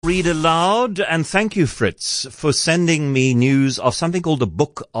Read aloud, and thank you, Fritz, for sending me news of something called the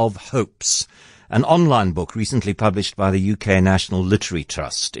Book of Hopes, an online book recently published by the UK National Literary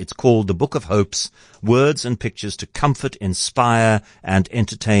Trust. It's called The Book of Hopes, Words and Pictures to Comfort, Inspire and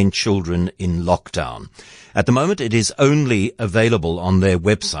Entertain Children in Lockdown. At the moment, it is only available on their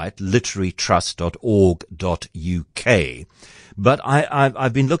website, literarytrust.org.uk. But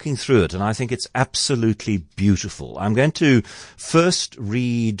I've been looking through it, and I think it's absolutely beautiful. I'm going to first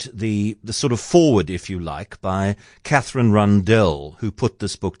read the sort of foreword, if you like, by Catherine Rundell, who put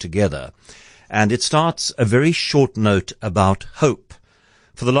this book together. And it starts a very short note about hope.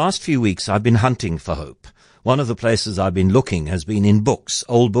 For the last few weeks, I've been hunting for hope. One of the places I've been looking has been in books,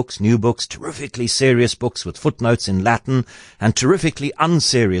 old books, new books, terrifically serious books with footnotes in Latin, and terrifically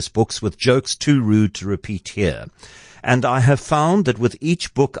unserious books with jokes too rude to repeat here. And I have found that with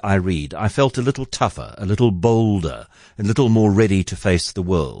each book I read, I felt a little tougher, a little bolder, a little more ready to face the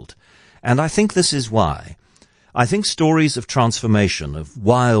world. And I think this is why. I think stories of transformation, of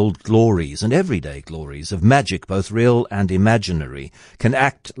wild glories and everyday glories, of magic, both real and imaginary, can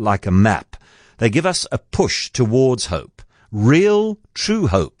act like a map. They give us a push towards hope. Real, true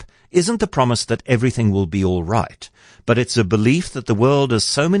hope isn't the promise that everything will be all right, but it's a belief that the world has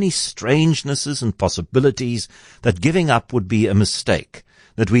so many strangenesses and possibilities that giving up would be a mistake,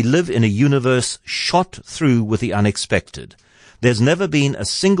 that we live in a universe shot through with the unexpected. There's never been a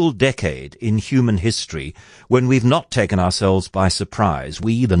single decade in human history when we've not taken ourselves by surprise.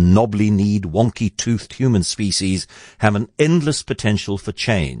 We, the knobbly-kneed, wonky-toothed human species, have an endless potential for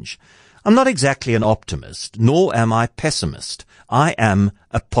change. I'm not exactly an optimist, nor am I pessimist. I am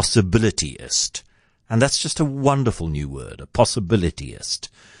a possibilityist. And that's just a wonderful new word, a possibilityist.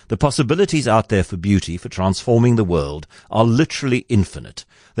 The possibilities out there for beauty, for transforming the world, are literally infinite.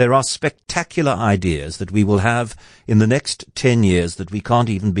 There are spectacular ideas that we will have in the next 10 years that we can't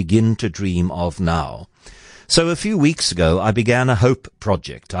even begin to dream of now. So a few weeks ago, I began a hope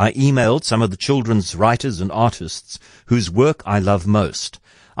project. I emailed some of the children's writers and artists whose work I love most.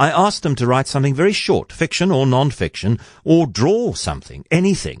 I asked them to write something very short, fiction or non-fiction, or draw something,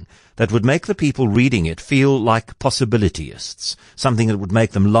 anything, that would make the people reading it feel like possibilityists, something that would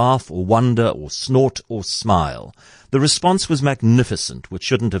make them laugh or wonder or snort or smile. The response was magnificent, which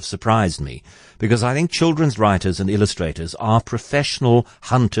shouldn't have surprised me, because I think children's writers and illustrators are professional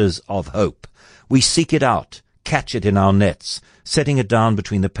hunters of hope. We seek it out, catch it in our nets, setting it down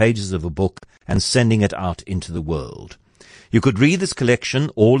between the pages of a book and sending it out into the world. You could read this collection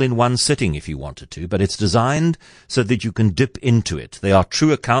all in one sitting if you wanted to, but it's designed so that you can dip into it. They are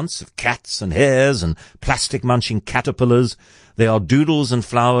true accounts of cats and hares and plastic-munching caterpillars. They are doodles and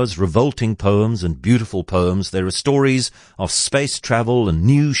flowers, revolting poems and beautiful poems. There are stories of space travel and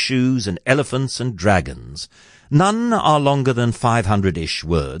new shoes and elephants and dragons. None are longer than 500-ish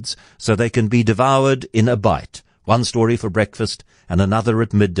words, so they can be devoured in a bite. One story for breakfast and another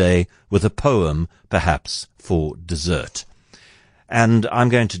at midday, with a poem, perhaps, for dessert. And I'm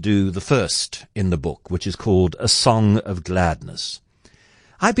going to do the first in the book, which is called A Song of Gladness.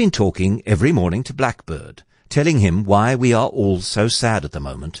 I've been talking every morning to Blackbird, telling him why we are all so sad at the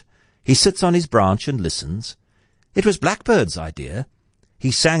moment. He sits on his branch and listens. It was Blackbird's idea.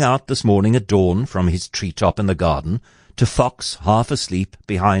 He sang out this morning at dawn from his treetop in the garden to Fox, half asleep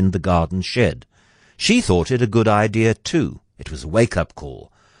behind the garden shed. She thought it a good idea too. It was a wake-up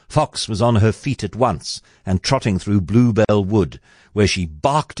call. Fox was on her feet at once and trotting through Bluebell Wood, where she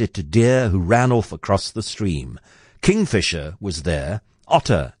barked it to deer who ran off across the stream. Kingfisher was there,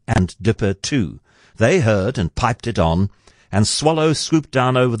 Otter and Dipper too. They heard and piped it on, and Swallow swooped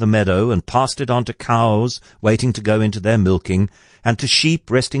down over the meadow and passed it on to cows waiting to go into their milking, and to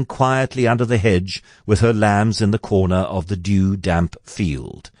sheep resting quietly under the hedge with her lambs in the corner of the dew-damp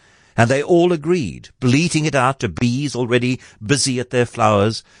field. And they all agreed, bleating it out to bees already busy at their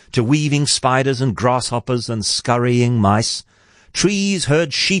flowers, to weaving spiders and grasshoppers and scurrying mice. Trees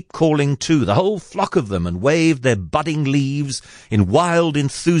heard sheep calling too, the whole flock of them, and waved their budding leaves in wild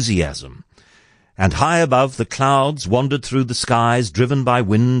enthusiasm. And high above, the clouds wandered through the skies, driven by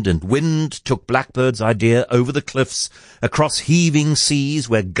wind, and wind took Blackbird's idea over the cliffs, across heaving seas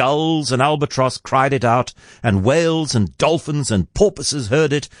where gulls and albatross cried it out, and whales and dolphins and porpoises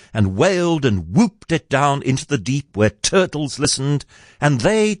heard it, and wailed and whooped it down into the deep where turtles listened, and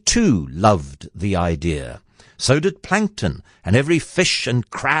they too loved the idea. So did plankton, and every fish and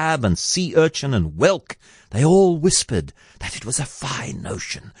crab and sea urchin and whelk. They all whispered that it was a fine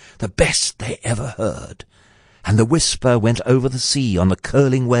notion, the best they ever heard. And the whisper went over the sea on the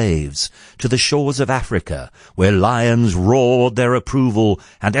curling waves to the shores of Africa, where lions roared their approval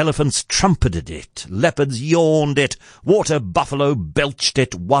and elephants trumpeted it, leopards yawned it, water buffalo belched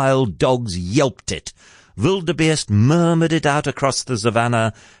it, wild dogs yelped it. Wildebeest murmured it out across the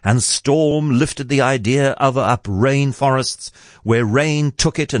savannah, and storm lifted the idea of up rainforests, where rain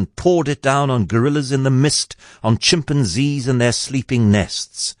took it and poured it down on gorillas in the mist, on chimpanzees in their sleeping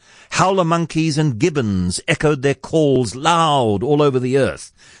nests. Howler monkeys and gibbons echoed their calls loud all over the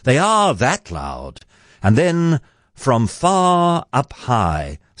earth. They are that loud. And then, from far up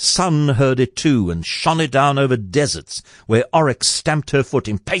high, Sun heard it too, and shone it down over deserts, where Oryx stamped her foot,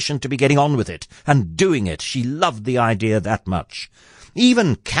 impatient to be getting on with it, and doing it. She loved the idea that much.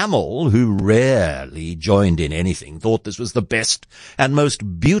 Even Camel, who rarely joined in anything, thought this was the best and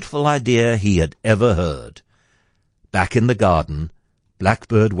most beautiful idea he had ever heard. Back in the garden,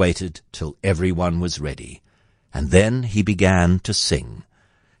 Blackbird waited till everyone was ready, and then he began to sing.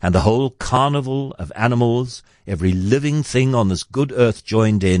 And the whole carnival of animals, every living thing on this good earth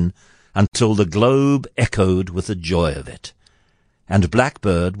joined in, until the globe echoed with the joy of it. And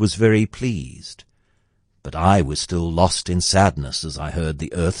Blackbird was very pleased. But I was still lost in sadness as I heard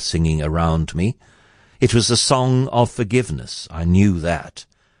the earth singing around me. It was a song of forgiveness, I knew that.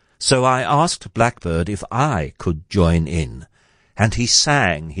 So I asked Blackbird if I could join in, and he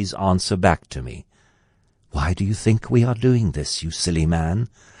sang his answer back to me. "Why do you think we are doing this, you silly man?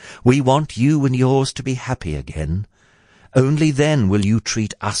 We want you and yours to be happy again. Only then will you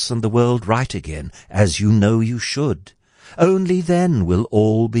treat us and the world right again, as you know you should. Only then will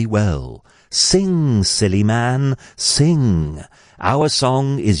all be well. Sing, silly man, sing. Our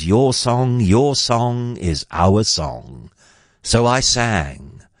song is your song is our song." So I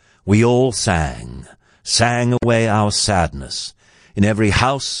sang. We all sang away our sadness. In every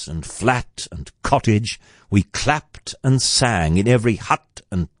house and flat and cottage, we clapped and sang, in every hut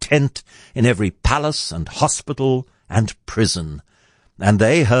and tent, in every palace and hospital and prison. And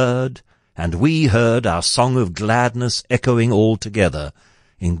they heard, and we heard our song of gladness echoing all together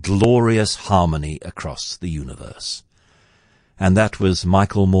in glorious harmony across the universe. And that was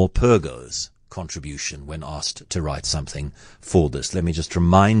Michael Morpurgo's contribution when asked to write something for this. Let me just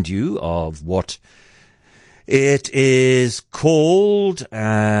remind you of what it is called,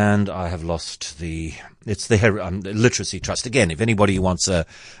 and I have lost it's the Literacy Trust. Again, if anybody wants a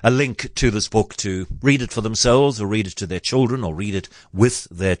link to this book to read it for themselves or read it to their children or read it with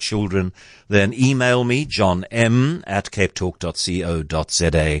their children, then email me,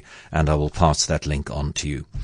 johnm@capetalk.co.za, and I will pass that link on to you.